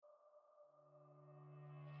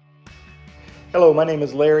Hello, my name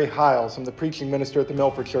is Larry Hiles. I'm the preaching minister at the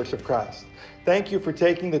Milford Church of Christ. Thank you for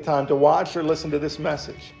taking the time to watch or listen to this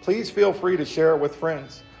message. Please feel free to share it with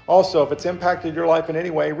friends. Also, if it's impacted your life in any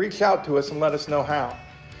way, reach out to us and let us know how.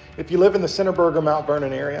 If you live in the Centerburg or Mount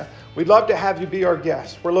Vernon area, we'd love to have you be our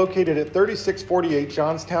guest. We're located at 3648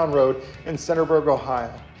 Johnstown Road in Centerburg,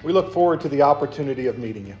 Ohio. We look forward to the opportunity of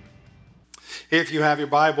meeting you. If you have your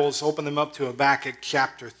Bibles, open them up to Habakkuk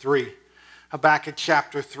chapter 3. Habakkuk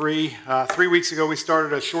chapter 3. 3 weeks ago, we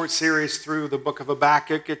started a short series through the book of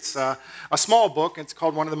Habakkuk. It's a small book. It's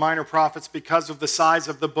called one of the minor prophets because of the size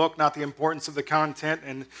of the book, not the importance of the content.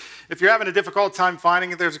 And if you're having a difficult time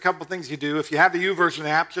finding it, there's a couple things you do. If you have the YouVersion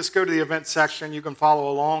app, just go to the event section. You can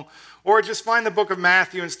follow along. Or just find the book of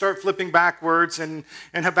Matthew and start flipping backwards. And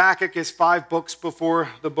Habakkuk is 5 books before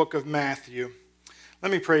the book of Matthew.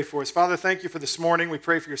 Let me pray for us. Father, thank you for this morning. We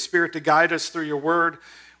pray for your Spirit to guide us through your word.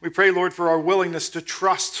 We pray, Lord, for our willingness to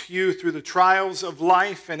trust you through the trials of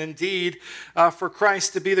life and indeed for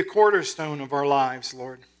Christ to be the cornerstone of our lives,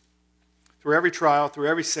 Lord. Through every trial, through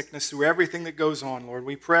every sickness, through everything that goes on, Lord,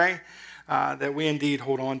 we pray that we indeed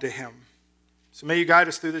hold on to him. So may you guide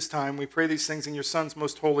us through this time. We pray these things in your Son's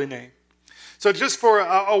most holy name. So just for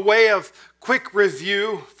a way of quick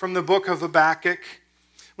review from the book of Habakkuk,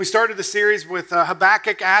 we started the series with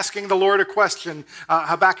Habakkuk asking the Lord a question.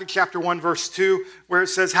 Habakkuk chapter 1, verse 2, where it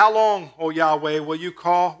says, "How long, O Yahweh,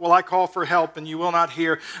 will I call for help, and you will not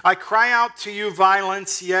hear? I cry out to you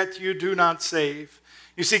violence, yet you do not save."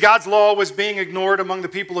 You see, God's law was being ignored among the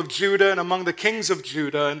people of Judah and among the kings of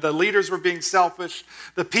Judah, and the leaders were being selfish.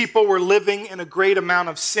 The people were living in a great amount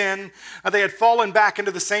of sin. They had fallen back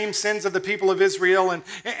into the same sins of the people of Israel,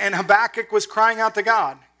 and Habakkuk was crying out to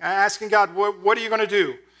God, asking God, what are you going to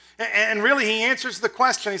do? And really, he answers the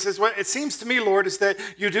question. He says, "What it seems to me, Lord, is that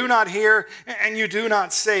you do not hear and you do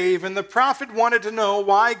not save." And the prophet wanted to know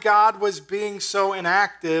why God was being so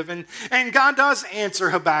inactive. And God does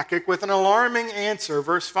answer Habakkuk with an alarming answer,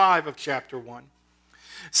 verse 5 of chapter 1.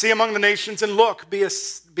 "See among the nations and look,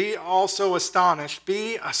 be also astonished,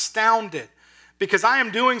 be astounded. Because I am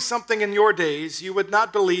doing something in your days you would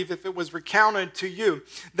not believe if it was recounted to you."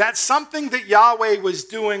 That something that Yahweh was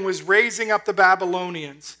doing was raising up the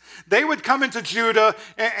Babylonians. They would come into Judah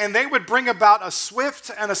and they would bring about a swift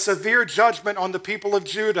and a severe judgment on the people of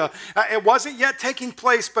Judah. It wasn't yet taking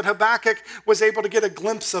place, but Habakkuk was able to get a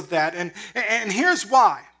glimpse of that. And here's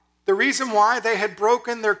why. The reason why: they had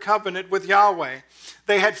broken their covenant with Yahweh.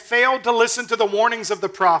 They had failed to listen to the warnings of the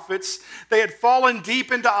prophets. They had fallen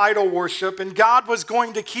deep into idol worship, and God was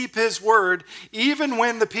going to keep his word even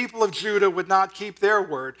when the people of Judah would not keep their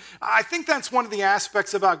word. I think that's one of the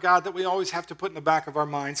aspects about God that we always have to put in the back of our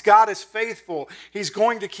minds. God is faithful. He's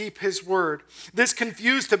going to keep his word. This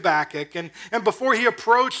confused Habakkuk, and before he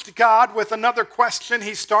approached God with another question,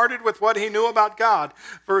 he started with what he knew about God.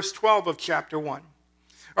 Verse 12 of chapter 1.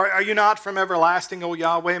 Are you not from everlasting, O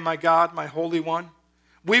Yahweh, my God, my Holy One?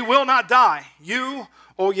 We will not die. You,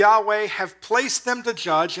 O Yahweh, have placed them to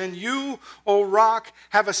judge, and you, O Rock,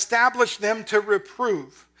 have established them to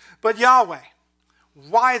reprove. But Yahweh,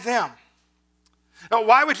 why them?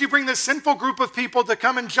 Why would you bring this sinful group of people to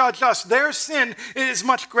come and judge us? Their sin is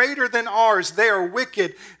much greater than ours. They are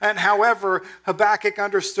wicked. And however, Habakkuk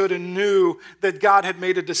understood and knew that God had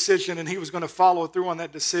made a decision, and he was going to follow through on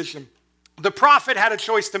that decision. The prophet had a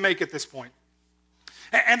choice to make at this point.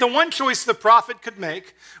 And the one choice the prophet could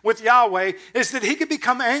make with Yahweh is that he could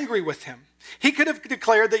become angry with him. He could have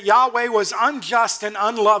declared that Yahweh was unjust and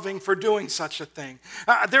unloving for doing such a thing.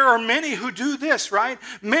 There are many who do this, right?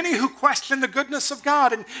 Many who question the goodness of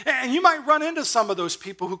God. And you might run into some of those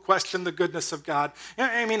people who question the goodness of God.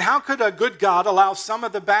 I mean, how could a good God allow some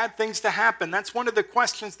of the bad things to happen? That's one of the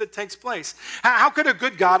questions that takes place. How could a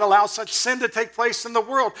good God allow such sin to take place in the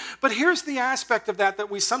world? But here's the aspect of that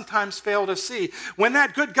we sometimes fail to see. When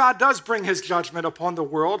that good God does bring his judgment upon the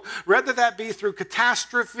world, whether that be through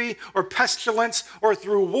catastrophe or pestilence or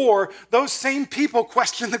through war, those same people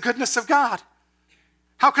question the goodness of God.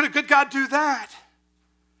 How could a good God do that?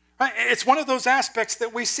 Right? It's one of those aspects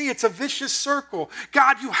that we see. It's a vicious circle.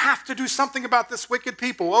 God, you have to do something about this wicked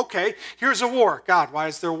people. Okay, here's a war. God, why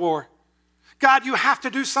is there war? God, you have to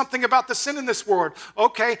do something about the sin in this world.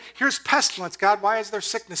 Okay, here's pestilence. God, why is there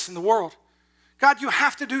sickness in the world? God, you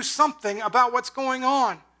have to do something about what's going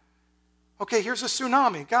on. Okay, here's a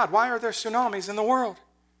tsunami. God, why are there tsunamis in the world?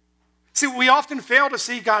 See, we often fail to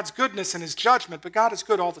see God's goodness and his judgment, but God is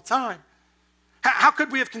good all the time. How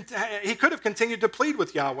could he could have continued to plead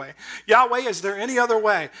with Yahweh. Yahweh, is there any other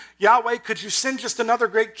way? Yahweh, could you send just another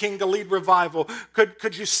great king to lead revival?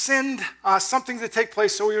 Could you send something to take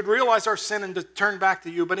place so we would realize our sin and to turn back to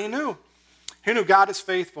you? But he knew. He knew God is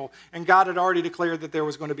faithful, and God had already declared that there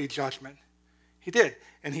was going to be judgment. He did.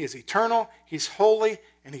 And he is eternal, he's holy,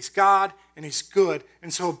 and he's God, and he's good.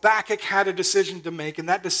 And so Habakkuk had a decision to make, and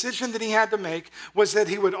that decision that he had to make was that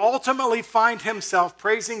he would ultimately find himself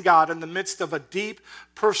praising God in the midst of a deep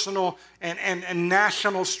personal and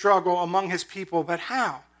national struggle among his people. But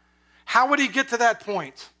how? How would he get to that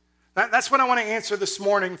point? That's what I want to answer this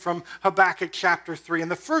morning from Habakkuk chapter 3.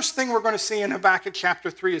 And the first thing we're going to see in Habakkuk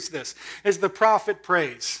chapter 3 is this, is the prophet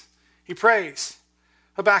prays. He prays.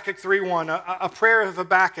 Habakkuk 3:1, a prayer of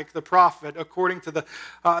Habakkuk the prophet according to the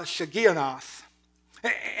Shigionoth.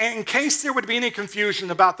 In case there would be any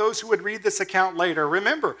confusion about those who would read this account later,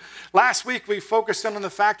 remember, last week we focused on the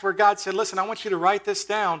fact where God said, listen, I want you to write this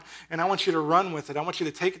down and I want you to run with it. I want you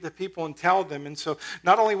to take it to people and tell them. And so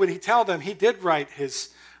not only would he tell them, he did write his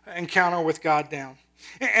encounter with God down.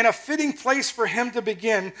 And a fitting place for him to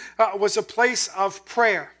begin was a place of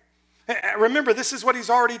prayer. Remember, this is what he's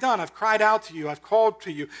already done. I've cried out to you. I've called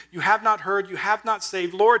to you. You have not heard. You have not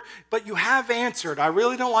saved. Lord, but you have answered. I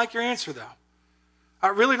really don't like your answer, though. I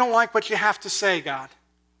really don't like what you have to say, God.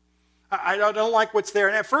 I don't like what's there.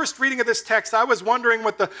 And at first reading of this text, I was wondering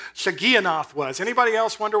what the Shigionoth was. Anybody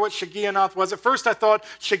else wonder what Shigionoth was? At first I thought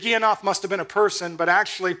Shigionoth must have been a person, but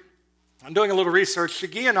actually, I'm doing a little research.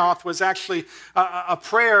 Shigionoth was actually a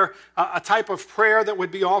prayer, a type of prayer that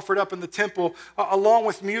would be offered up in the temple, along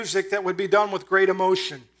with music that would be done with great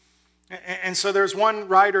emotion. And so there's one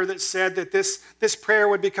writer that said that this prayer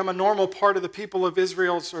would become a normal part of the people of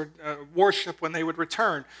Israel's worship when they would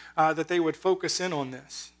return, that they would focus in on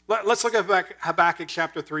this. Let's look at Habakkuk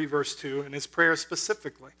chapter 3, verse 2, and his prayer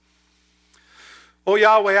specifically. O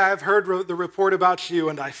Yahweh, I have heard the report about you,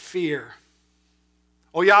 and I fear.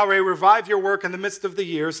 O Yahweh, revive your work in the midst of the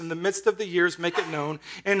years. In the midst of the years, make it known.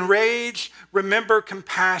 In rage, remember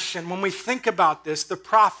compassion. When we think about this, the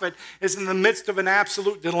prophet is in the midst of an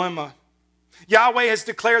absolute dilemma. Yahweh has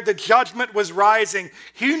declared that judgment was rising.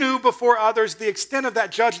 He knew before others the extent of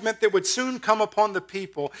that judgment that would soon come upon the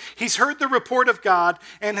people. He's heard the report of God,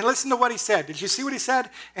 and listen to what he said. Did you see what he said?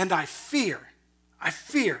 And I fear. I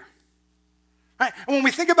fear. Right? And when we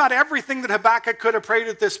think about everything that Habakkuk could have prayed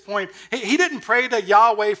at this point, he didn't pray to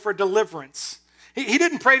Yahweh for deliverance. He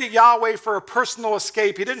didn't pray to Yahweh for a personal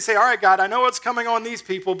escape. He didn't say, all right, God, I know what's coming on these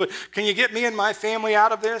people, but can you get me and my family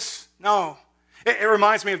out of this? No. It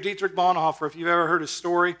reminds me of Dietrich Bonhoeffer, if you've ever heard his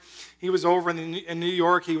story. He was over in New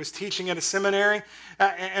York. He was teaching at a seminary.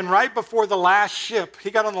 And right before the last ship, he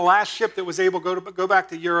got on the last ship that was able to go back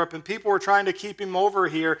to Europe. And people were trying to keep him over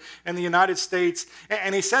here in the United States.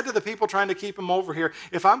 And he said to the people trying to keep him over here,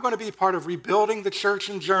 if I'm going to be part of rebuilding the church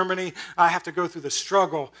in Germany, I have to go through the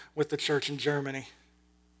struggle with the church in Germany.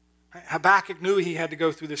 Habakkuk knew he had to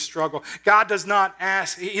go through this struggle. He does not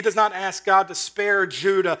ask God to spare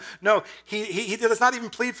Judah. No, he does not even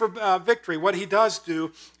plead for victory. What he does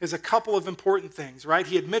do is a couple of important things, right?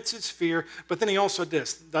 He admits his fear, but then he also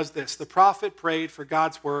does this. The prophet prayed for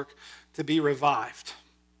God's work to be revived.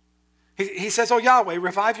 He says, oh Yahweh,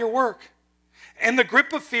 revive your work. In the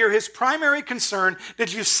grip of fear, his primary concern,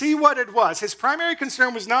 did you see what it was? His primary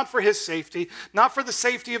concern was not for his safety, not for the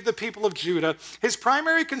safety of the people of Judah. His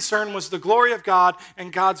primary concern was the glory of God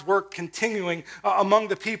and God's work continuing among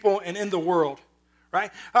the people and in the world. Right?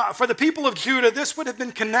 For the people of Judah, this would have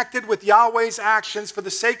been connected with Yahweh's actions for the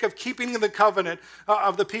sake of keeping the covenant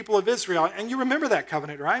of the people of Israel. And you remember that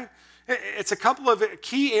covenant, right? It's a couple of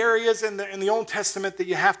key areas in the Old Testament that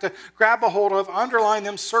you have to grab a hold of, underline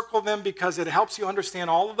them, circle them, because it helps you understand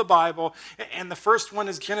all of the Bible. And the first one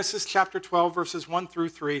is Genesis chapter 12, verses 1 through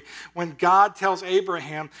 3, when God tells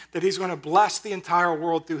Abraham that he's going to bless the entire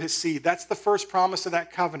world through his seed. That's the first promise of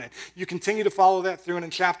that covenant. You continue to follow that through, and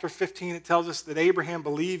in chapter 15, it tells us that Abraham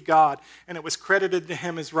believed God, and it was credited to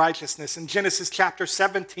him as righteousness. In Genesis chapter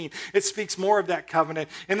 17, it speaks more of that covenant.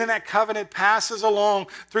 And then that covenant passes along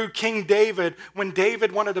through King David, when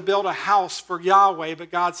David wanted to build a house for Yahweh, but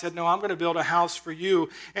God said, no, I'm going to build a house for you,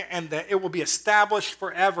 and that it will be established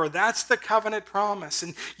forever. That's the covenant promise.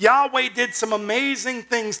 And Yahweh did some amazing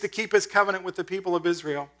things to keep his covenant with the people of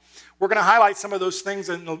Israel. We're going to highlight some of those things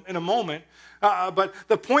in a moment. But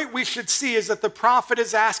the point we should see is that the prophet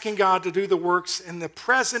is asking God to do the works in the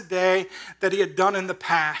present day that he had done in the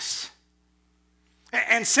past.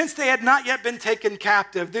 And since they had not yet been taken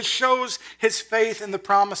captive, this shows his faith in the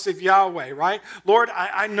promise of Yahweh, right? Lord,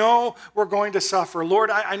 I know we're going to suffer. Lord,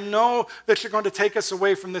 I know that you're going to take us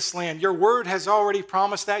away from this land. Your word has already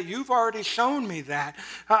promised that. You've already shown me that.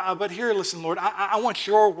 But here, listen, Lord, I want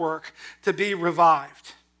your work to be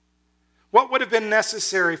revived. What would have been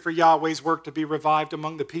necessary for Yahweh's work to be revived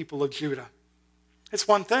among the people of Judah? It's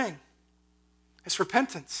one thing. It's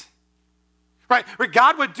repentance. right? Where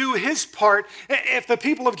God would do his part if the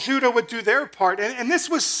people of Judah would do their part. And this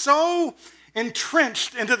was so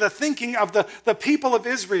entrenched into the thinking of the people of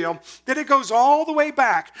Israel that it goes all the way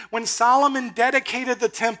back when Solomon dedicated the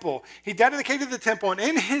temple. He dedicated the temple, and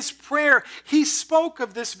in his prayer, he spoke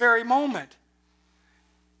of this very moment.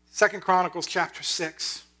 2 Chronicles chapter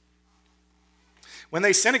 6. When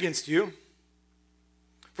they sin against you,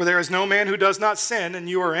 for there is no man who does not sin, and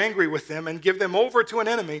you are angry with them and give them over to an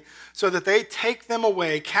enemy, so that they take them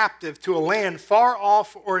away captive to a land far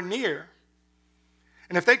off or near.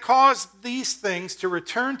 And if they cause these things to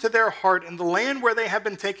return to their heart in the land where they have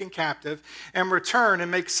been taken captive, and return and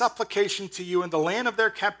make supplication to you in the land of their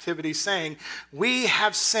captivity, saying, we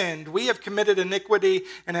have sinned, we have committed iniquity,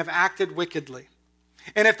 and have acted wickedly.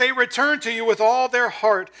 And if they return to you with all their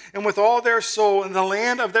heart and with all their soul in the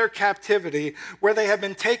land of their captivity, where they have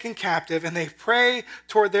been taken captive, and they pray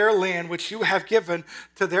toward their land which you have given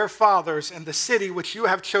to their fathers, and the city which you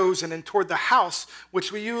have chosen, and toward the house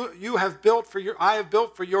which you have built I have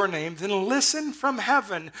built for your name, then listen from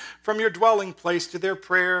heaven, from your dwelling place, to their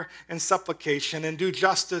prayer and supplication, and do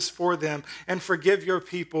justice for them, and forgive your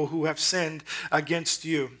people who have sinned against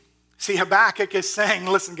you. See, Habakkuk is saying,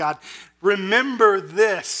 listen, God, remember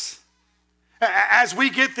this. As we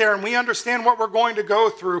get there and we understand what we're going to go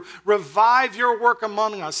through, revive your work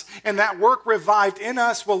among us. And that work revived in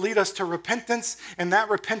us will lead us to repentance, and that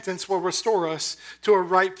repentance will restore us to a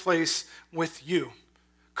right place with you.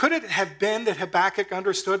 Could it have been that Habakkuk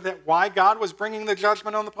understood that why God was bringing the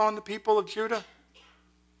judgment upon the people of Judah?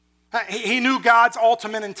 He knew God's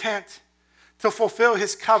ultimate intent, to fulfill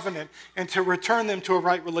his covenant and to return them to a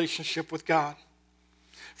right relationship with God.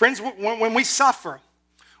 Friends, when we suffer,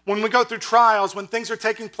 when we go through trials, when things are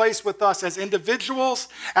taking place with us as individuals,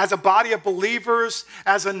 as a body of believers,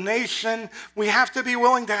 as a nation, we have to be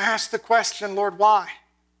willing to ask the question, Lord, why?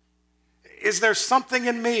 Is there something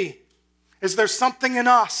in me? Is there something in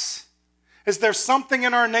us? Is there something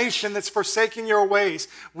in our nation that's forsaking your ways?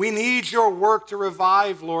 We need your work to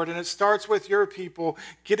revive, Lord, and it starts with your people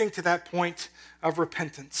getting to that point of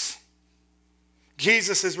repentance.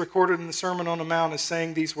 Jesus is recorded in the Sermon on the Mount as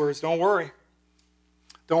saying these words, don't worry.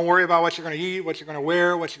 Don't worry about what you're going to eat, what you're going to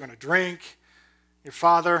wear, what you're going to drink. Your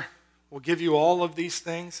Father will give you all of these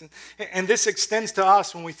things. And this extends to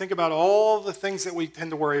us when we think about all the things that we tend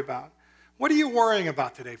to worry about. What are you worrying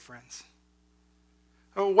about today, friends?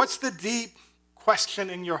 What's the deep question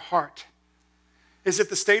in your heart? Is it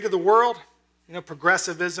the state of the world?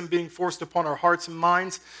 Progressivism being forced upon our hearts and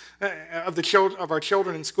minds of our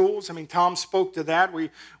children in schools. I mean, Tom spoke to that. We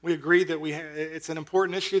agree that it's an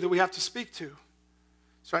important issue that we have to speak to.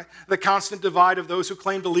 That's right. The constant divide of those who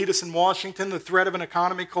claim to lead us in Washington, the threat of an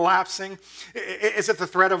economy collapsing. Is it the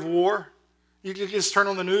threat of war? You just turn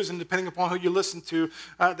on the news, and depending upon who you listen to,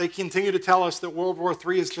 they continue to tell us that World War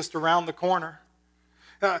III is just around the corner.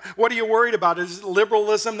 What are you worried about? Is it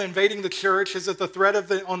liberalism invading the church? Is it the threat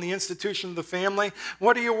on the institution of the family?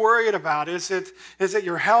 What are you worried about? Is it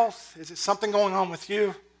your health? Is it something going on with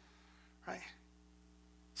you? Right?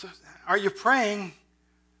 So are you praying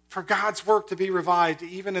for God's work to be revived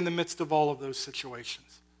even in the midst of all of those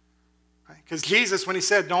situations? Because Jesus, when he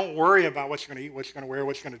said, don't worry about what you're going to eat, what you're going to wear,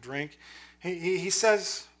 what you're going to drink, he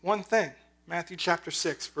says one thing. Matthew chapter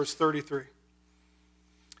 6, verse 33.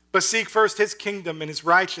 But seek first his kingdom and his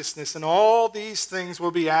righteousness, and all these things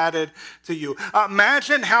will be added to you.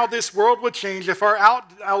 Imagine how this world would change if our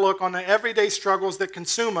outlook on the everyday struggles that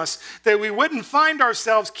consume us, that we wouldn't find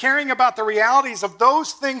ourselves caring about the realities of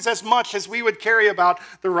those things as much as we would care about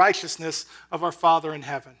the righteousness of our Father in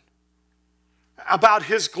heaven, about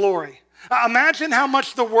his glory. Imagine how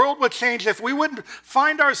much the world would change if we would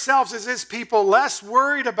find ourselves as his people less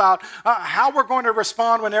worried about how we're going to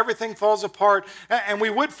respond when everything falls apart. And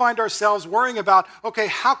we would find ourselves worrying about, okay,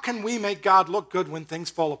 how can we make God look good when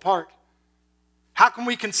things fall apart? How can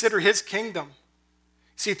we consider his kingdom?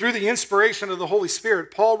 See, through the inspiration of the Holy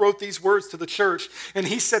Spirit, Paul wrote these words to the church, and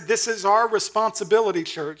he said, this is our responsibility,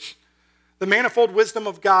 church. The manifold wisdom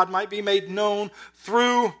of God might be made known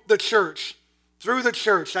through the church. Through the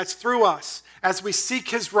church, that's through us, as we seek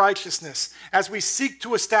his righteousness, as we seek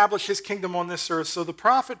to establish his kingdom on this earth. So the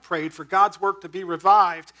prophet prayed for God's work to be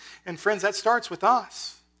revived. And friends, that starts with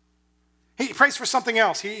us. He prays for something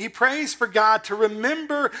else. He prays for God to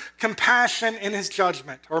remember compassion in his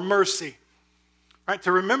judgment, or mercy. Right?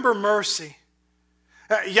 To remember mercy.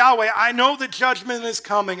 Yahweh, I know that judgment is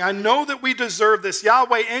coming. I know that we deserve this.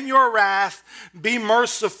 Yahweh, in your wrath, be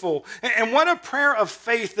merciful. And what a prayer of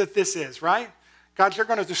faith that this is, right? God, you're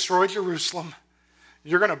going to destroy Jerusalem.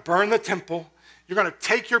 You're going to burn the temple. You're going to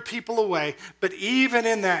take your people away. But even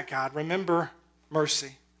in that, God, remember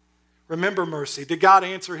mercy. Remember mercy. Did God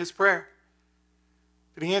answer his prayer?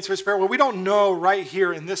 Did he answer his prayer? Well, we don't know right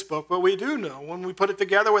here in this book, but we do know when we put it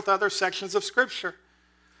together with other sections of Scripture.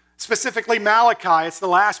 Specifically Malachi, it's the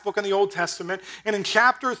last book in the Old Testament. And in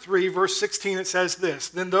chapter 3, verse 16, it says this,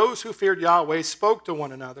 "Then those who feared Yahweh spoke to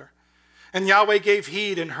one another. And Yahweh gave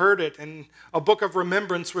heed and heard it, and a book of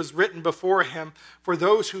remembrance was written before him for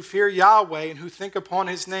those who fear Yahweh and who think upon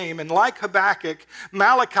his name." And like Habakkuk,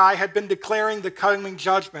 Malachi had been declaring the coming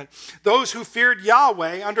judgment. Those who feared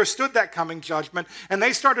Yahweh understood that coming judgment, and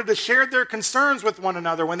they started to share their concerns with one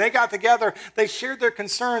another. When they got together, they shared their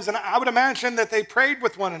concerns, and I would imagine that they prayed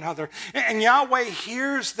with one another. And Yahweh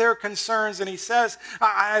hears their concerns, and he says,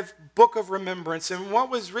 "I have a book of remembrance." And what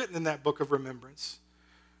was written in that book of remembrance?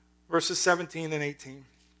 Verses 17 and 18.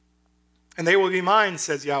 "And they will be mine,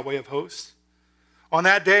 says Yahweh of hosts. On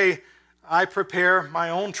that day I prepare my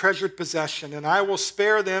own treasured possession, and I will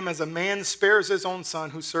spare them as a man spares his own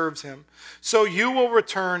son who serves him. So you will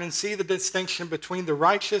return and see the distinction between the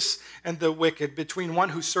righteous and the wicked, between one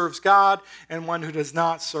who serves God and one who does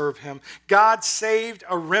not serve him. God saved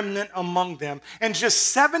a remnant among them." And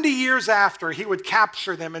just 70 years after he would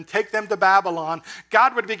capture them and take them to Babylon,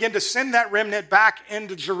 God would begin to send that remnant back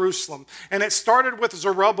into Jerusalem. And it started with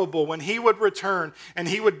Zerubbabel when he would return and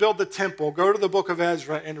he would build the temple. Go to the book of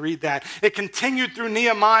Ezra and read that. It continued through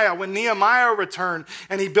Nehemiah when Nehemiah returned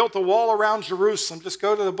and he built a wall around Jerusalem. Just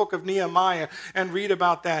go to the book of Nehemiah and read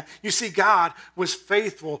about that. You see, God was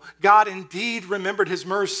faithful. God indeed remembered his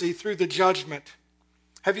mercy through the judgment.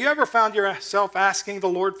 Have you ever found yourself asking the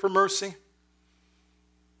Lord for mercy?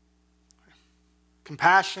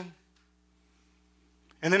 Compassion?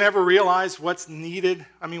 And then ever realize what's needed?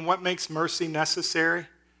 What makes mercy necessary?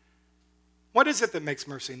 What is it that makes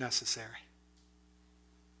mercy necessary?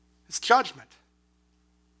 It's judgment.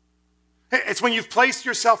 It's when you've placed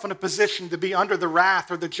yourself in a position to be under the wrath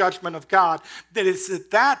or the judgment of God, that it's at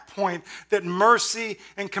that point that mercy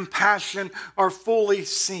and compassion are fully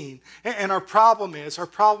seen. And our problem is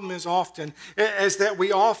often is that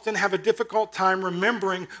we often have a difficult time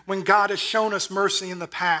remembering when God has shown us mercy in the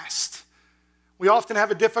past. We often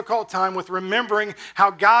have a difficult time with remembering how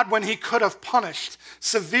God, when he could have punished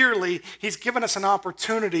severely, he's given us an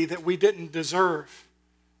opportunity that we didn't deserve.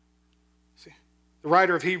 The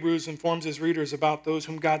writer of Hebrews informs his readers about those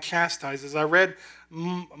whom God chastises. I read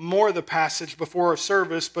more of the passage before our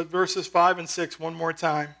service, but verses 5 and 6 one more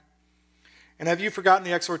time. "And have you forgotten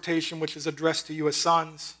the exhortation which is addressed to you as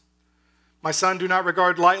sons? My son, do not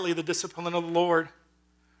regard lightly the discipline of the Lord,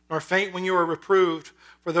 nor faint when you are reproved.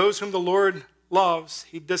 For those whom the Lord loves,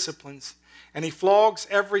 he disciplines, and he flogs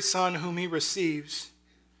every son whom he receives."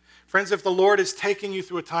 Friends, if the Lord is taking you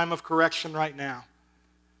through a time of correction right now,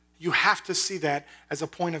 you have to see that as a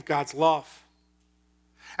point of God's love.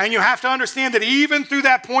 And you have to understand that even through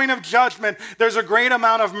that point of judgment, there's a great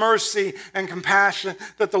amount of mercy and compassion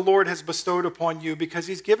that the Lord has bestowed upon you because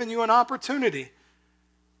he's given you an opportunity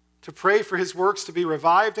to pray for his works to be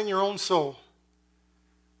revived in your own soul,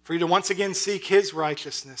 for you to once again seek his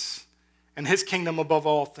righteousness and his kingdom above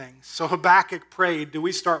all things. So Habakkuk prayed. Do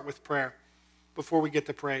we start with prayer before we get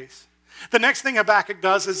to praise? The next thing Habakkuk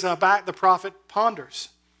does is the prophet ponders.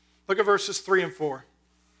 Look at verses 3 and 4.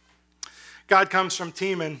 "God comes from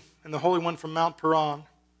Teman, and the Holy One from Mount Paran.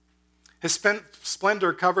 His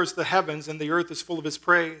splendor covers the heavens, and the earth is full of his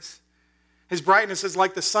praise. His brightness is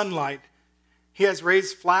like the sunlight. He has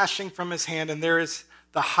rays flashing from his hand, and there is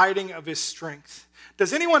the hiding of his strength."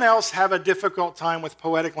 Does anyone else have a difficult time with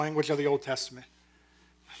poetic language of the Old Testament?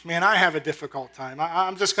 Man, I have a difficult time.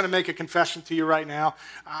 I'm just going to make a confession to you right now.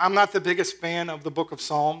 I'm not the biggest fan of the book of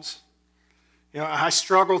Psalms. I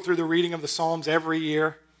struggle through the reading of the Psalms every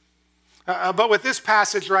year. But with this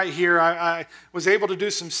passage right here, I was able to do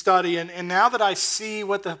some study. And now that I see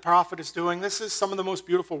what the prophet is doing, this is some of the most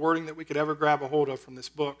beautiful wording that we could ever grab a hold of from this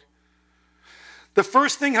book. The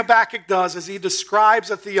first thing Habakkuk does is he describes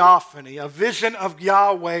a theophany, a vision of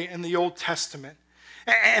Yahweh in the Old Testament.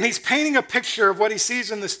 And he's painting a picture of what he sees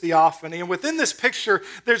in this theophany. And within this picture,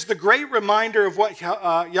 there's the great reminder of what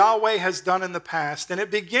Yahweh has done in the past. And it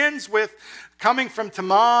begins with coming from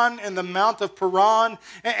Teman and the Mount of Paran.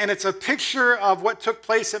 And it's a picture of what took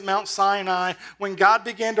place at Mount Sinai when God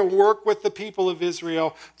began to work with the people of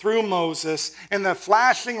Israel through Moses. And the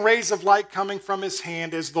flashing rays of light coming from his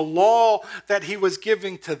hand is the law that he was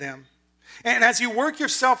giving to them. And as you work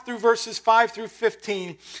yourself through verses 5 through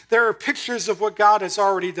 15, there are pictures of what God has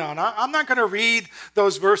already done. I'm not going to read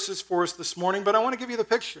those verses for us this morning, but I want to give you the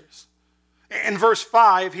pictures. In verse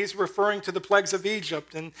 5, he's referring to the plagues of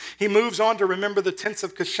Egypt, and he moves on to remember the tents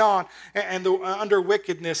of Kashan and the under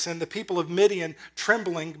wickedness and the people of Midian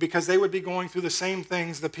trembling because they would be going through the same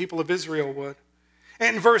things the people of Israel would.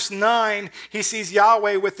 In verse 9, he sees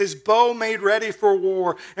Yahweh with his bow made ready for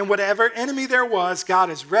war, and whatever enemy there was, God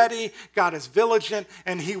is ready, God is vigilant,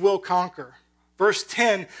 and he will conquer. Verse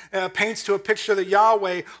 10 paints to a picture that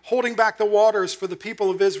Yahweh holding back the waters for the people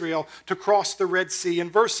of Israel to cross the Red Sea. In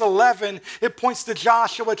verse 11, it points to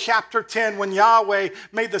Joshua chapter 10 when Yahweh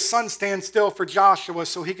made the sun stand still for Joshua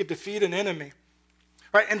so he could defeat an enemy.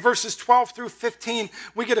 Right, in verses 12 through 15,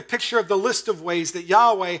 we get a picture of the list of ways that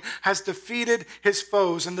Yahweh has defeated his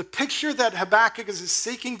foes. And the picture that Habakkuk is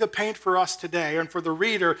seeking to paint for us today and for the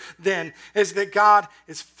reader then is that God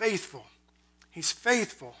is faithful. He's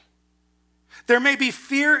faithful. There may be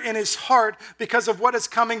fear in his heart because of what is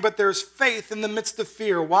coming, but there's faith in the midst of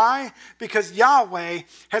fear. Why? Because Yahweh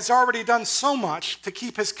has already done so much to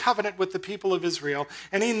keep his covenant with the people of Israel.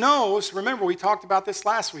 And he knows, remember we talked about this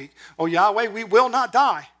last week, oh Yahweh, we will not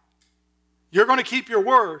die. You're going to keep your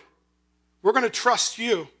word. We're going to trust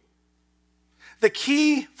you. The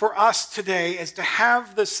key for us today is to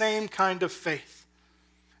have the same kind of faith.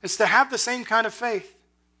 It's to have the same kind of faith.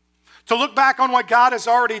 To look back on what God has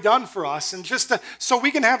already done for us and so we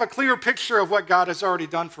can have a clear picture of what God has already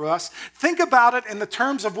done for us. Think about it in the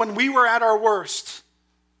terms of when we were at our worst.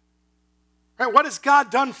 Right? What has God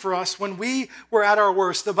done for us when we were at our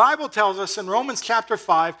worst? The Bible tells us in Romans chapter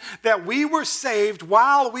 5 that we were saved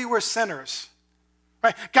while we were sinners.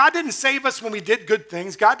 Right? God didn't save us when we did good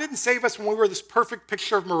things. God didn't save us when we were this perfect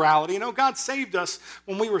picture of morality. God saved us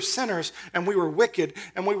when we were sinners and we were wicked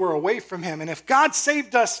and we were away from him. And if God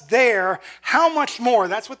saved us there, how much more?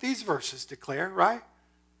 That's what these verses declare, right?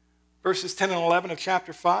 Verses 10 and 11 of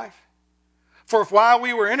chapter 5. For if while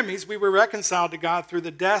we were enemies, we were reconciled to God through the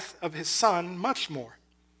death of his son, much more.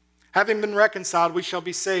 Having been reconciled, we shall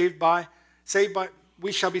be saved by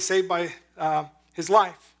his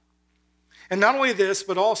life. And not only this,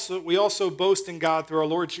 but we also boast in God through our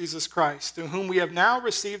Lord Jesus Christ, through whom we have now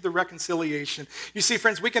received the reconciliation. You see,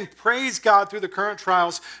 friends, we can praise God through the current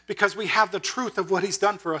trials because we have the truth of what he's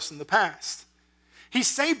done for us in the past. He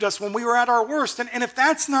saved us when we were at our worst. And if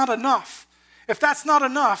that's not enough,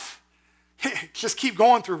 just keep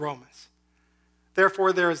going through Romans.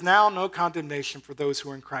 Therefore, there is now no condemnation for those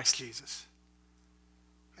who are in Christ Jesus.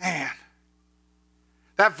 Man.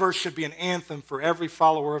 That verse should be an anthem for every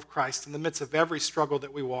follower of Christ in the midst of every struggle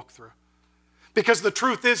that we walk through. Because the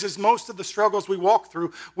truth is most of the struggles we walk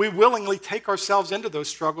through, we willingly take ourselves into those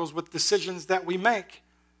struggles with decisions that we make,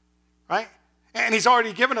 right? And he's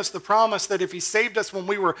already given us the promise that if he saved us when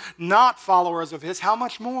we were not followers of his, how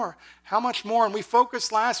much more? How much more? And we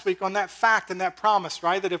focused last week on that fact and that promise,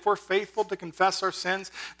 right? That if we're faithful to confess our sins,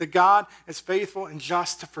 that God is faithful and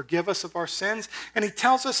just to forgive us of our sins. And he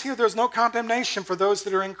tells us here there's no condemnation for those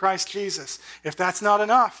that are in Christ Jesus. If that's not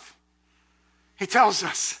enough, he tells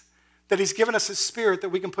us that he's given us his spirit that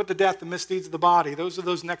we can put to death the misdeeds of the body. Those are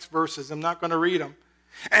those next verses. I'm not going to read them.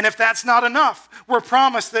 And if that's not enough, we're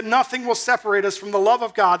promised that nothing will separate us from the love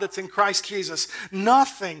of God that's in Christ Jesus.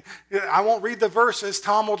 Nothing. I won't read the verses.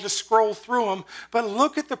 Tom will just scroll through them. But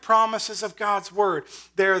look at the promises of God's word.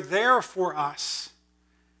 They're there for us.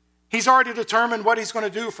 He's already determined what he's going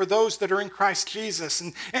to do for those that are in Christ Jesus.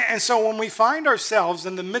 And so when we find ourselves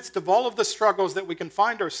in the midst of all of the struggles that we can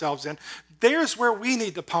find ourselves in, there's where we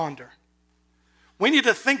need to ponder. We need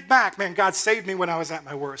to think back, man, God saved me when I was at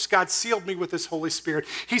my worst. God sealed me with his Holy Spirit.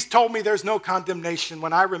 He's told me there's no condemnation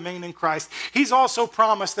when I remain in Christ. He's also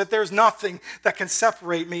promised that there's nothing that can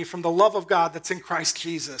separate me from the love of God that's in Christ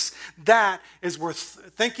Jesus. That is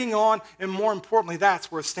worth thinking on, and more importantly,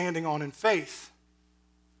 that's worth standing on in faith.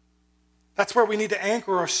 That's where we need to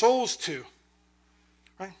anchor our souls to,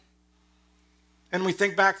 right? And we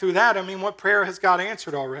think back through that, what prayer has God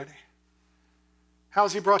answered already? How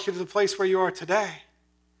has he brought you to the place where you are today?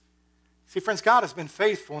 See, friends, God has been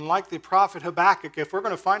faithful. And like the prophet Habakkuk, if we're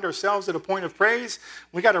going to find ourselves at a point of praise,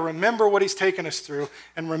 we got to remember what he's taken us through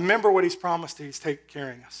and remember what he's promised that he's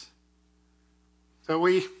carrying us. So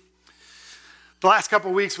the last couple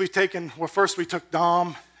of weeks first we took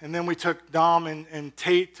Dom, and then we took Dom and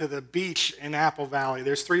Tate to the beach in Apple Valley.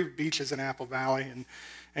 There's 3 beaches in Apple Valley,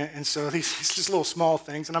 and so these just little small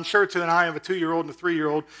things. And I'm sure to an eye of a 2-year-old and a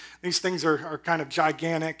 3-year-old, these things are kind of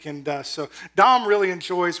gigantic. And so Dom really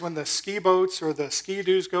enjoys when the ski boats or the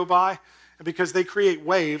ski-doos go by. because they create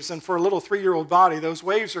waves, and for a little 3-year-old body, those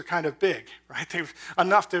waves are kind of big, right? They're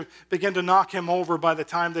enough to begin to knock him over by the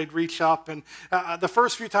time they'd reach up. And the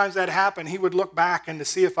first few times that happened, he would look back and to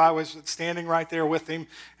see if I was standing right there with him,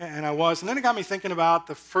 and I was. And then it got me thinking about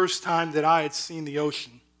the first time that I had seen the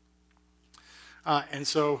ocean.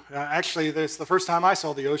 Actually, the first time I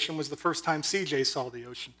saw the ocean was the first time CJ saw the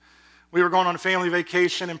ocean. We were going on a family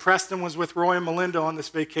vacation, and Preston was with Roy and Melinda on this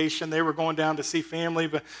vacation. They were going down to see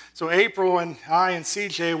family. So April and I and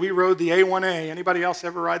CJ, we rode the A1A. Anybody else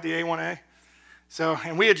ever ride the A1A?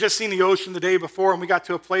 And we had just seen the ocean the day before, and we got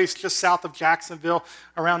to a place just south of Jacksonville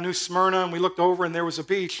around New Smyrna, and we looked over, and there was a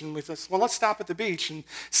beach, and we said, well, let's stop at the beach. And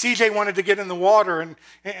CJ wanted to get in the water, and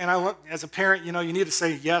I, as a parent, you need to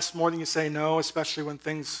say yes more than you say no, especially when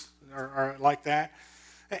things are like that.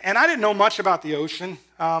 And I didn't know much about the ocean.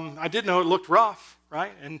 I did know it looked rough,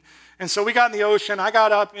 right? And so we got in the ocean. I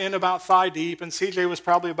got up in about thigh deep, and CJ was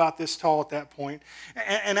probably about this tall at that point.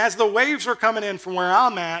 And as the waves were coming in from where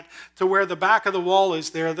I'm at to where the back of the wall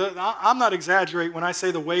is there, I'm not exaggerating when I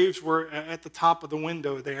say the waves were at the top of the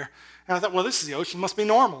window there. And I thought, well, this is the ocean. Must be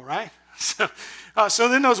normal, right? So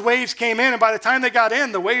then those waves came in, and by the time they got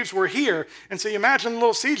in, the waves were here. And so you imagine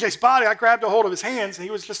little CJ's body. I grabbed a hold of his hands, and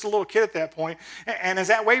he was just a little kid at that point. And as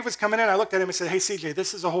that wave was coming in, I looked at him and said, hey, CJ,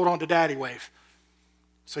 this is a hold on to daddy wave.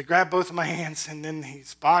 So he grabbed both of my hands, and then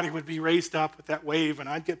his body would be raised up with that wave, and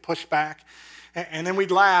I'd get pushed back. And then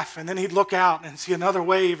we'd laugh, and then he'd look out and see another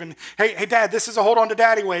wave, and hey, Dad, this is a hold on to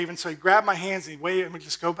daddy wave. And so he'd grab my hands, and he'd wave, and we'd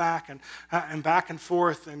just go back and back and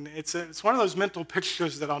forth. And it's one of those mental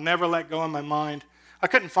pictures that I'll never let go in my mind. I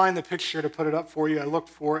couldn't find the picture to put it up for you. I looked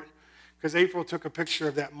for it because April took a picture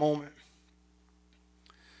of that moment.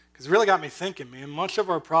 Because it really got me thinking, man, much of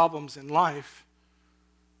our problems in life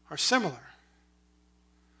are similar.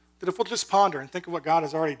 That if we'll just ponder and think of what God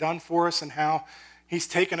has already done for us and how He's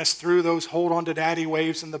taken us through those hold on to daddy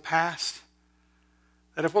waves in the past,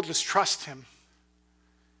 that if we'll just trust Him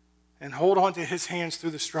and hold on to His hands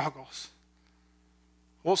through the struggles,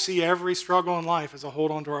 we'll see every struggle in life as a hold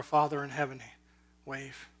on to our Father in heaven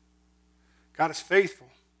wave. God is faithful.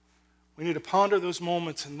 We need to ponder those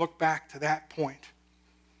moments and look back to that point.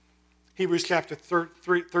 Hebrews chapter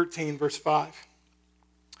 13, verse 5.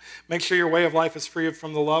 Make sure your way of life is free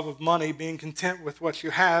from the love of money, being content with what you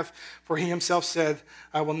have, for He Himself said,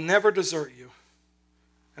 I will never desert you,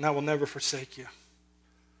 and I will never forsake you.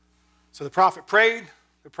 So the prophet prayed,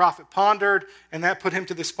 the prophet pondered, and that put him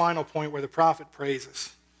to this final point where the prophet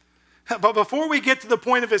praises. But before we get to the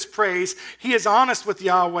point of his praise, he is honest with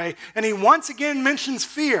Yahweh, and he once again mentions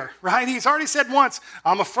fear, right? He's already said once,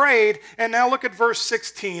 I'm afraid, and now look at verse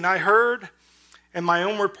 16. I heard, and my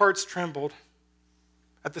inward parts trembled.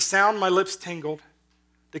 At the sound, my lips tingled.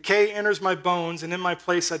 Decay enters my bones, and in my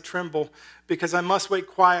place I tremble, because I must wait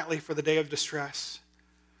quietly for the day of distress,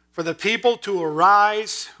 for the people to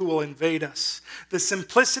arise who will invade us. The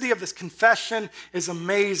simplicity of this confession is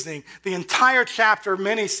amazing. The entire chapter,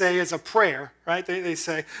 many say, is a prayer, right? They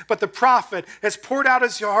say. But the prophet has poured out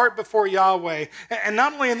his heart before Yahweh. And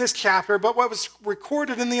not only in this chapter, but what was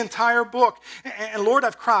recorded in the entire book. And Lord,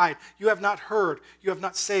 I've cried. You have not heard. You have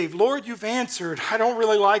not saved. Lord, you've answered. I don't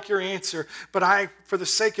really like your answer, but for the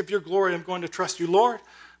sake of your glory, I'm going to trust you. Lord,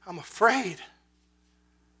 I'm afraid.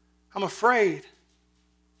 I'm afraid.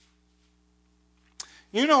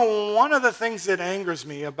 You know, one of the things that angers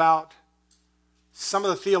me about some of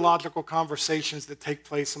the theological conversations that take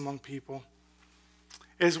place among people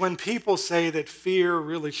is when people say that fear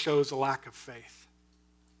really shows a lack of faith.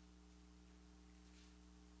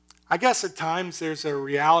 I guess at times there's a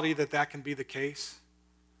reality that can be the case.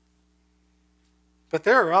 But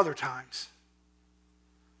there are other times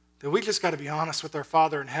that we just got to be honest with our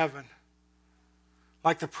Father in heaven,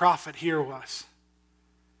 like the prophet here was.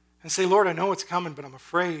 And say, Lord, I know it's coming, but I'm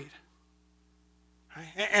afraid.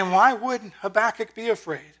 Right? And why wouldn't Habakkuk be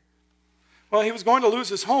afraid? Well, he was going to lose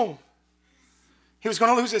his home. He was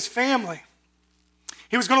going to lose his family.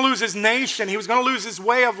 He was going to lose his nation. He was going to lose his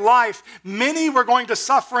way of life. Many were going to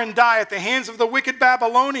suffer and die at the hands of the wicked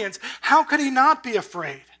Babylonians. How could he not be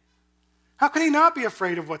afraid? How could he not be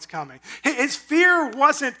afraid of what's coming? His fear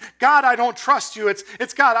wasn't, God, I don't trust you.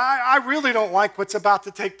 It's God, I really don't like what's about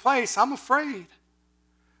to take place. I'm afraid.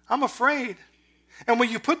 I'm afraid. And when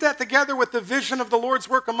you put that together with the vision of the Lord's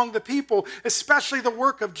work among the people, especially the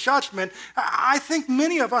work of judgment, I think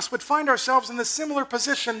many of us would find ourselves in the similar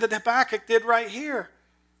position that Habakkuk did right here.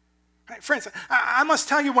 Right, friends, I must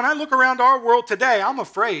tell you, when I look around our world today, I'm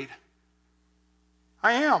afraid.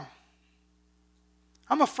 I am.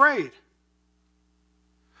 I'm afraid.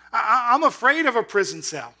 I'm afraid of a prison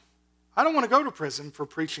cell. I don't want to go to prison for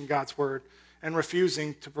preaching God's word and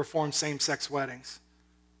refusing to perform same-sex weddings.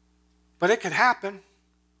 But it could happen.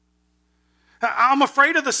 I'm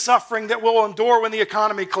afraid of the suffering that we'll endure when the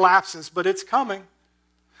economy collapses, but it's coming.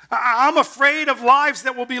 I'm afraid of lives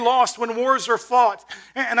that will be lost when wars are fought.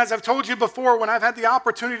 And as I've told you before, when I've had the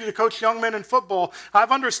opportunity to coach young men in football,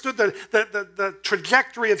 I've understood the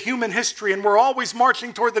trajectory of human history, and we're always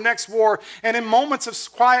marching toward the next war. And in moments of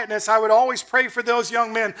quietness, I would always pray for those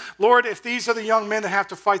young men. Lord, if these are the young men that have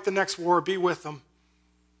to fight the next war, be with them.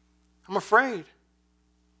 I'm afraid.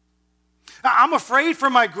 I'm afraid for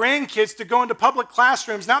my grandkids to go into public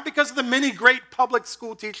classrooms, not because of the many great public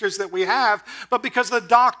school teachers that we have, but because of the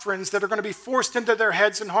doctrines that are going to be forced into their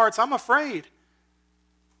heads and hearts. I'm afraid.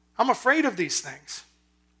 I'm afraid of these things.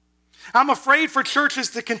 I'm afraid for churches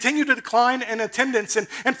to continue to decline in attendance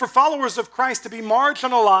and for followers of Christ to be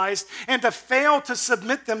marginalized and to fail to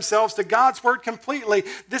submit themselves to God's word completely.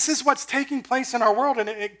 This is what's taking place in our world, and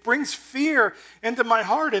it brings fear into my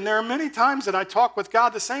heart. And there are many times that I talk with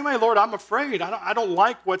God the same way, Lord, I'm afraid. I don't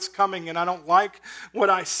like what's coming, and I don't like what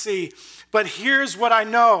I see. But here's what I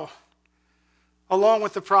know, along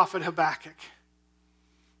with the prophet Habakkuk,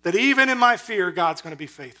 that even in my fear, God's going to be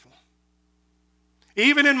faithful.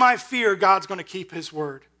 Even in my fear, God's going to keep his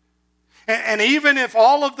word. And even if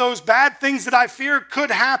all of those bad things that I fear could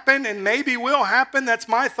happen and maybe will happen, that's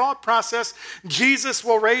my thought process, Jesus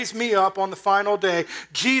will raise me up on the final day.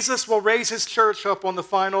 Jesus will raise his church up on the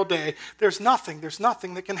final day. There's nothing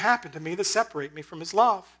that can happen to me to separate me from his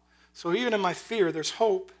love. So even in my fear, there's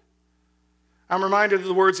hope. I'm reminded of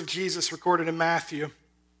the words of Jesus recorded in Matthew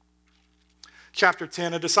chapter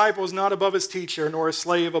 10. A disciple is not above his teacher, nor a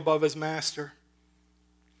slave above his master.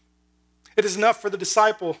 It is enough for the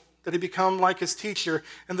disciple that he become like his teacher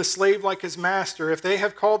and the slave like his master. If they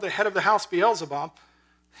have called the head of the house Beelzebub,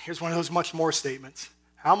 here's one of those much more statements.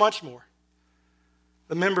 How much more?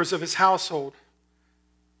 The members of his household.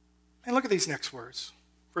 And look at these next words.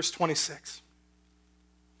 Verse 26.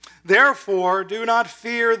 Therefore, do not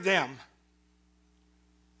fear them.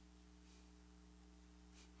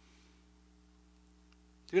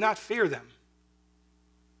 Do not fear them.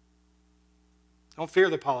 Don't fear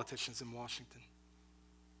the politicians in Washington.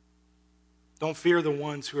 Don't fear the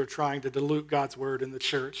ones who are trying to dilute God's word in the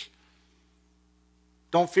church.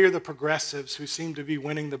 Don't fear the progressives who seem to be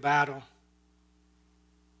winning the battle.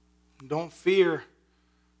 Don't fear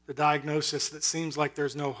the diagnosis that seems like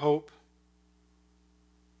there's no hope.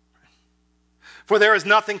 For there is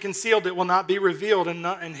nothing concealed that will not be revealed,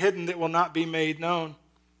 and hidden that will not be made known.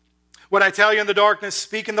 What I tell you in the darkness,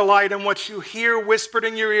 speak in the light, and what you hear whispered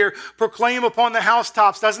in your ear, proclaim upon the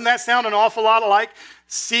housetops. Doesn't that sound an awful lot like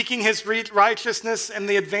seeking his righteousness and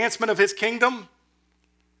the advancement of his kingdom?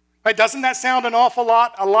 Right? Doesn't that sound an awful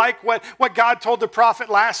lot like what God told the prophet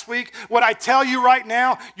last week? What I tell you right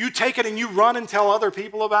now, you take it and you run and tell other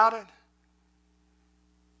people about it.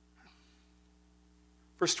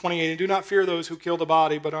 Verse 28, and do not fear those who kill the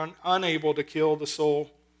body, but are unable to kill the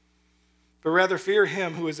soul. But rather fear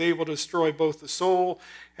him who is able to destroy both the soul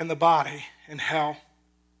and the body in hell.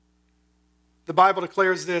 The Bible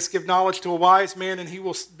declares this, give knowledge to a wise man and he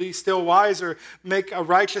will be still wiser. Make a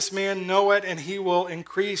righteous man know it and he will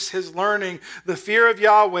increase his learning. The fear of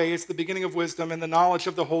Yahweh is the beginning of wisdom, and the knowledge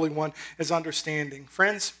of the Holy One is understanding.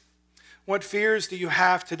 Friends, what fears do you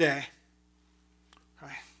have today?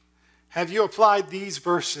 Right. Have you applied these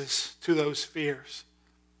verses to those fears?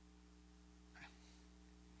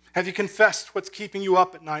 Have you confessed what's keeping you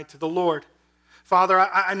up at night to the Lord? Father,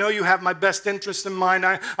 I know you have my best interest in mind.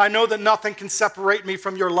 I know that nothing can separate me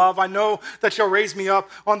from your love. I know that you'll raise me up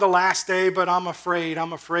on the last day, but I'm afraid.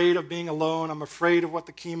 I'm afraid of being alone. I'm afraid of what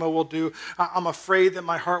the chemo will do. I'm afraid that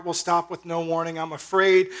my heart will stop with no warning. I'm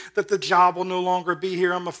afraid that the job will no longer be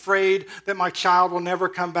here. I'm afraid that my child will never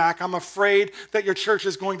come back. I'm afraid that your church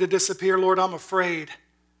is going to disappear. Lord, I'm afraid.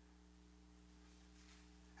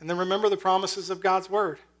 And then remember the promises of God's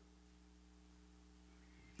word.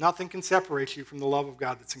 Nothing can separate you from the love of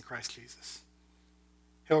God that's in Christ Jesus.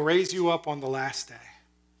 He'll raise you up on the last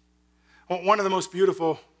day. One of the most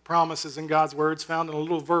beautiful promises in God's word is found in a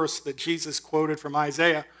little verse that Jesus quoted from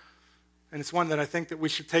Isaiah. And it's one that I think that we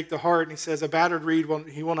should take to heart. And he says, a battered reed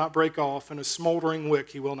he will not break off, and a smoldering wick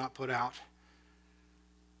he will not put out.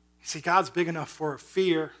 You see, God's big enough for our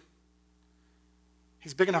fear.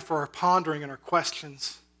 He's big enough for our pondering and our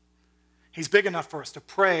questions. He's big enough for us to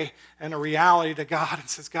pray and a reality to God and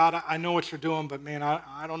says, God, I know what you're doing, but man,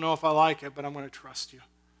 I don't know if I like it, but I'm going to trust you.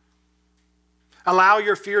 Allow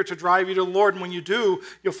your fear to drive you to the Lord, and when you do,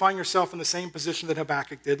 you'll find yourself in the same position that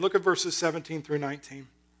Habakkuk did. Look at verses 17 through 19.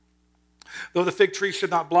 Though the fig tree should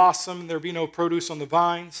not blossom, and there be no produce on the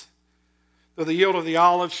vines, Though the yield of the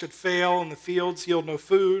olive should fail and the fields yield no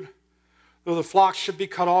food, though the flocks should be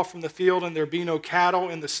cut off from the field and there be no cattle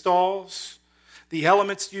in the stalls. The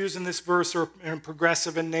elements used in this verse are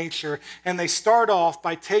progressive in nature, and they start off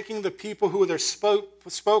by taking the people who they're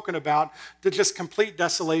spoken about to just complete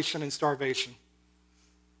desolation and starvation.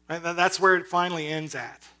 Right? That's where it finally ends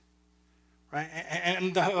at. Right?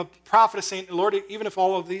 And the prophet is saying, Lord, even if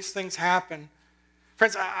all of these things happen,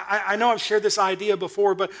 friends, I know I've shared this idea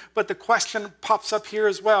before, but the question pops up here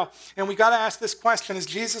as well. And we got to ask this question, is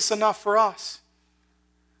Jesus enough for us?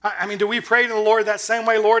 I mean, do we pray to the Lord that same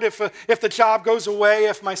way? Lord, if the job goes away,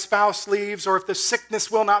 if my spouse leaves, or if the sickness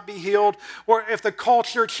will not be healed, or if the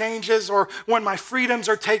culture changes, or when my freedoms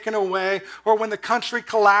are taken away, or when the country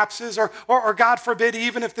collapses, or God forbid,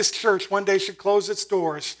 even if this church one day should close its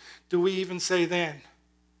doors, do we even say then,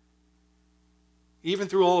 even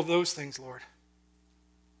through all of those things, Lord?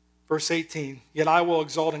 Verse 18, yet I will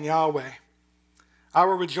exalt in Yahweh. I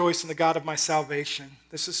will rejoice in the God of my salvation.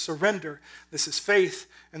 This is surrender, this is faith,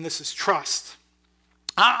 and this is trust.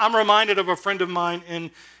 I'm reminded of a friend of mine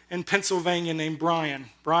in Pennsylvania named Brian.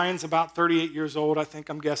 Brian's about 38 years old, I think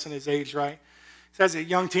I'm guessing his age right. He has a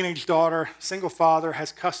young teenage daughter, single father,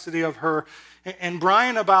 has custody of her. And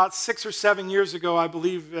Brian, about 6 or 7 years ago, I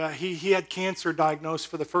believe, he had cancer diagnosed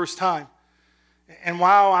for the first time. And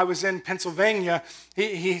while I was in Pennsylvania,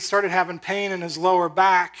 he started having pain in his lower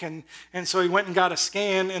back, and so he went and got a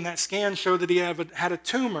scan, and that scan showed that he had a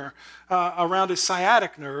tumor around his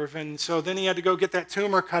sciatic nerve, and so then he had to go get that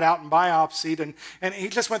tumor cut out and biopsied, and he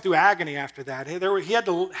just went through agony after that. He had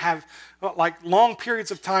to have like long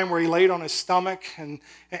periods of time where he laid on his stomach and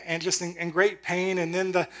just in great pain, and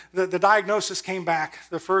then the diagnosis came back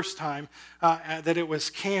the first time that it was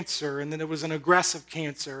cancer, and that it was an aggressive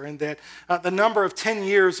cancer, and that the number of 10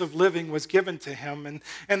 years of living was given to him.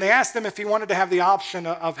 And they asked him if he wanted to have the option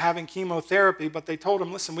of having chemotherapy, but they told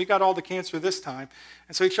him, listen, we got all the cancer this time.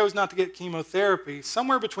 And so he chose not to get chemotherapy.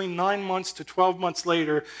 Somewhere between 9 months to 12 months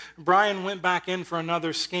later, Brian went back in for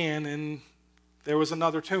another scan, and there was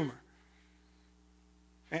another tumor.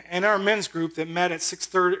 In our men's group that met at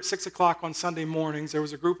 6 o'clock on Sunday mornings, there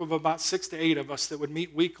was a group of about 6 to 8 of us that would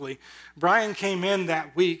meet weekly. Brian came in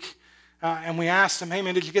that week, and we asked him, hey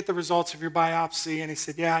man, did you get the results of your biopsy? And he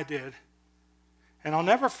said, yeah, I did. And I'll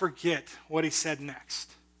never forget what he said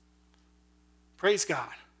next. Praise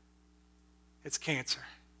God, it's cancer.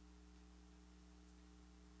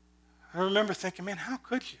 I remember thinking, man, how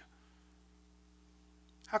could you?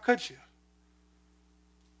 How could you?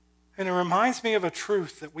 And it reminds me of a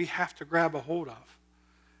truth that we have to grab a hold of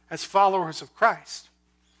as followers of Christ.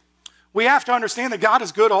 We have to understand that God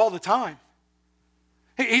is good all the time.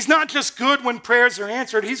 He's not just good when prayers are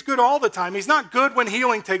answered. He's good all the time. He's not good when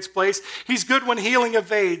healing takes place. He's good when healing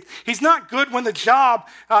evades. He's not good when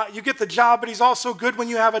you get the job, but he's also good when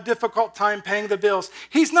you have a difficult time paying the bills.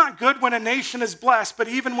 He's not good when a nation is blessed, but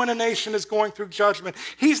even when a nation is going through judgment.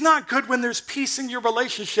 He's not good when there's peace in your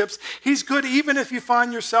relationships. He's good even if you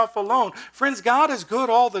find yourself alone. Friends, God is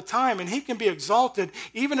good all the time, and he can be exalted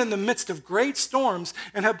even in the midst of great storms,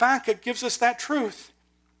 and Habakkuk gives us that truth.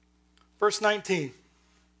 Verse 19.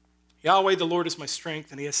 Yahweh, the Lord, is my strength,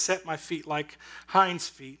 and he has set my feet like hinds'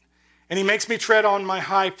 feet, and he makes me tread on my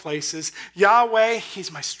high places. Yahweh,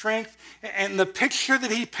 he's my strength, and the picture that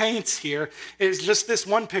he paints here is just this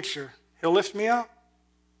one picture. He'll lift me up.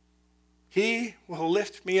 He will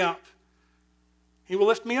lift me up. He will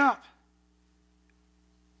lift me up.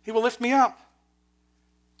 He will lift me up.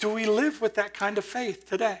 Do we live with that kind of faith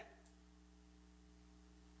today?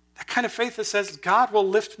 That kind of faith that says, God will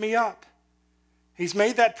lift me up. He's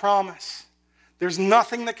made that promise. There's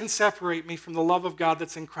nothing that can separate me from the love of God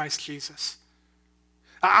that's in Christ Jesus.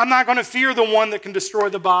 I'm not going to fear the one that can destroy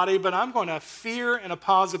the body, but I'm going to fear in a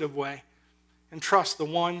positive way and trust the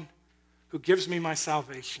one who gives me my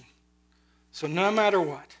salvation. So no matter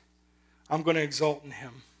what, I'm going to exalt in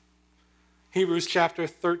him. Hebrews chapter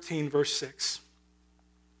 13, verse 6.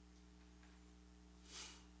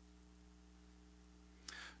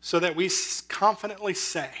 So that we confidently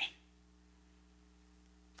say,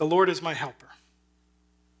 the Lord is my helper.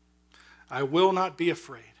 I will not be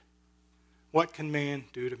afraid. What can man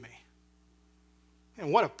do to me?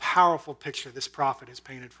 And what a powerful picture this prophet has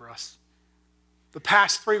painted for us. The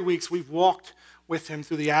past 3 weeks, we've walked with him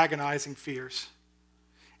through the agonizing fears.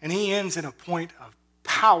 And he ends in a point of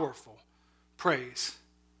powerful praise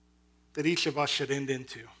that each of us should end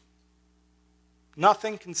into.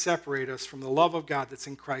 Nothing can separate us from the love of God that's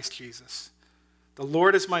in Christ Jesus. The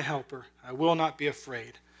Lord is my helper. I will not be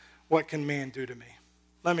afraid. What can man do to me?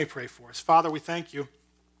 Let me pray for us. Father, we thank you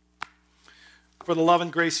for the love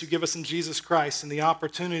and grace you give us in Jesus Christ and the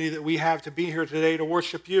opportunity that we have to be here today to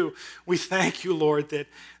worship you. We thank you, Lord,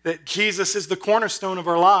 that Jesus is the cornerstone of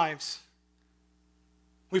our lives.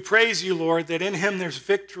 We praise you, Lord, that in him there's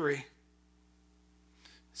victory.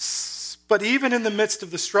 But even in the midst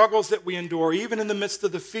of the struggles that we endure, even in the midst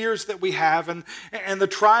of the fears that we have and the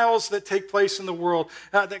trials that take place in the world,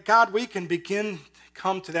 that God, we can begin to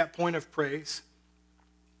come to that point of praise,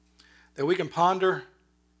 that we can ponder,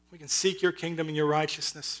 we can seek your kingdom and your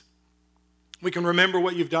righteousness. We can remember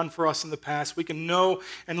what you've done for us in the past. We can know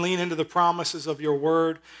and lean into the promises of your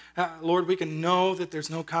word. Lord, we can know that there's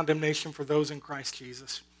no condemnation for those in Christ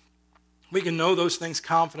Jesus. We can know those things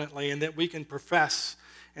confidently, and that we can profess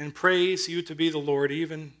and praise you to be the Lord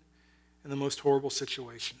even in the most horrible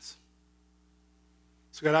situations.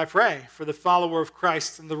 So God, I pray for the follower of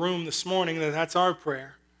Christ in the room this morning that that's our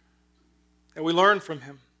prayer, that we learn from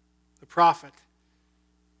him, the prophet,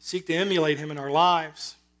 seek to emulate him in our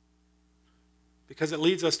lives, because it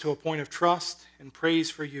leads us to a point of trust and praise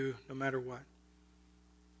for you no matter what.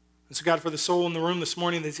 And so God, for the soul in the room this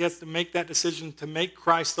morning that has to make that decision to make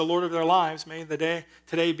Christ the Lord of their lives, may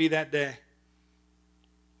today be that day.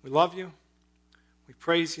 We love you. We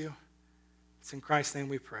praise you. It's in Christ's name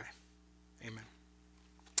we pray. Amen.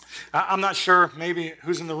 I'm not sure maybe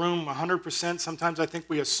who's in the room 100%. Sometimes I think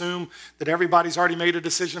we assume that everybody's already made a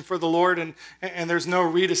decision for the Lord and there's no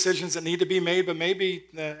redecisions that need to be made. But maybe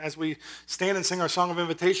as we stand and sing our song of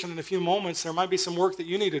invitation in a few moments, there might be some work that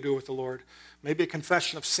you need to do with the Lord. Maybe a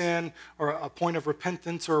confession of sin or a point of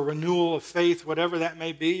repentance or a renewal of faith, whatever that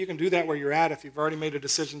may be. You can do that where you're at if you've already made a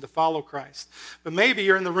decision to follow Christ. But maybe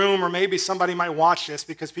you're in the room, or maybe somebody might watch this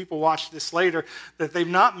because people watch this later, that they've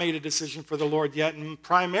not made a decision for the Lord yet, and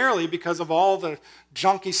primarily because of all the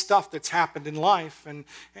junky stuff that's happened in life.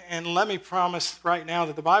 And let me promise right now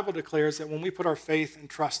that the Bible declares that when we put our faith and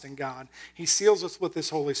trust in God, he seals us with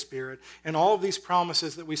his Holy Spirit. And all of these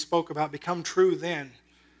promises that we spoke about become true then.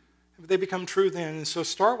 They become true then. And so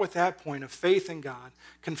start with that point of faith in God,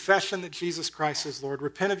 confession that Jesus Christ is Lord,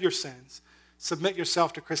 repent of your sins, submit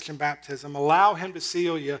yourself to Christian baptism, allow him to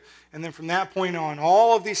seal you, and then from that point on,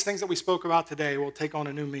 all of these things that we spoke about today will take on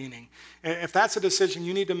a new meaning. If that's a decision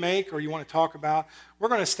you need to make or you want to talk about, we're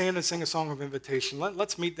going to stand and sing a song of invitation.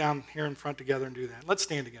 Let's meet down here in front together and do that. Let's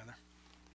stand together.